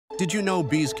Did you know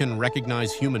bees can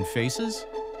recognize human faces?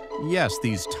 Yes,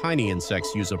 these tiny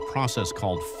insects use a process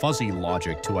called fuzzy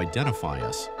logic to identify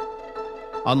us.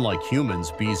 Unlike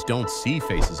humans, bees don't see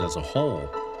faces as a whole.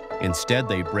 Instead,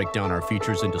 they break down our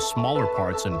features into smaller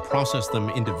parts and process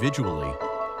them individually.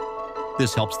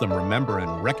 This helps them remember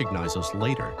and recognize us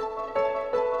later.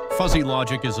 Fuzzy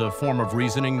logic is a form of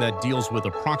reasoning that deals with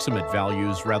approximate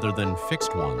values rather than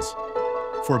fixed ones.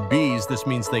 For bees, this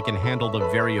means they can handle the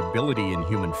variability in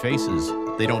human faces.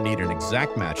 They don't need an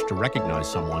exact match to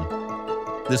recognize someone.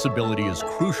 This ability is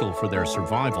crucial for their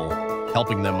survival,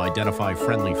 helping them identify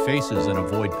friendly faces and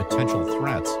avoid potential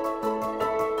threats.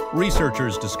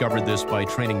 Researchers discovered this by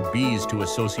training bees to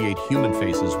associate human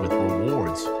faces with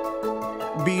rewards.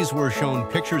 Bees were shown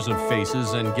pictures of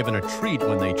faces and given a treat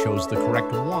when they chose the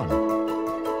correct one.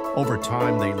 Over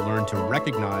time, they learned to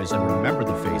recognize and remember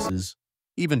the faces,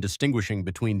 even distinguishing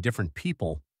between different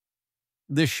people.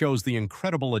 This shows the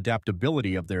incredible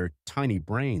adaptability of their tiny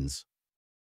brains.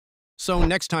 So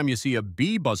next time you see a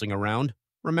bee buzzing around,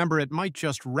 remember it might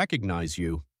just recognize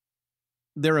you.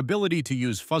 Their ability to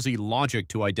use fuzzy logic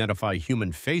to identify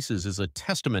human faces is a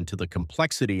testament to the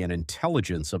complexity and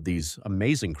intelligence of these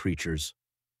amazing creatures.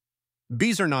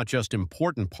 Bees are not just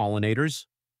important pollinators,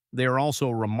 they are also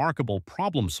remarkable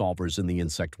problem solvers in the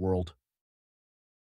insect world.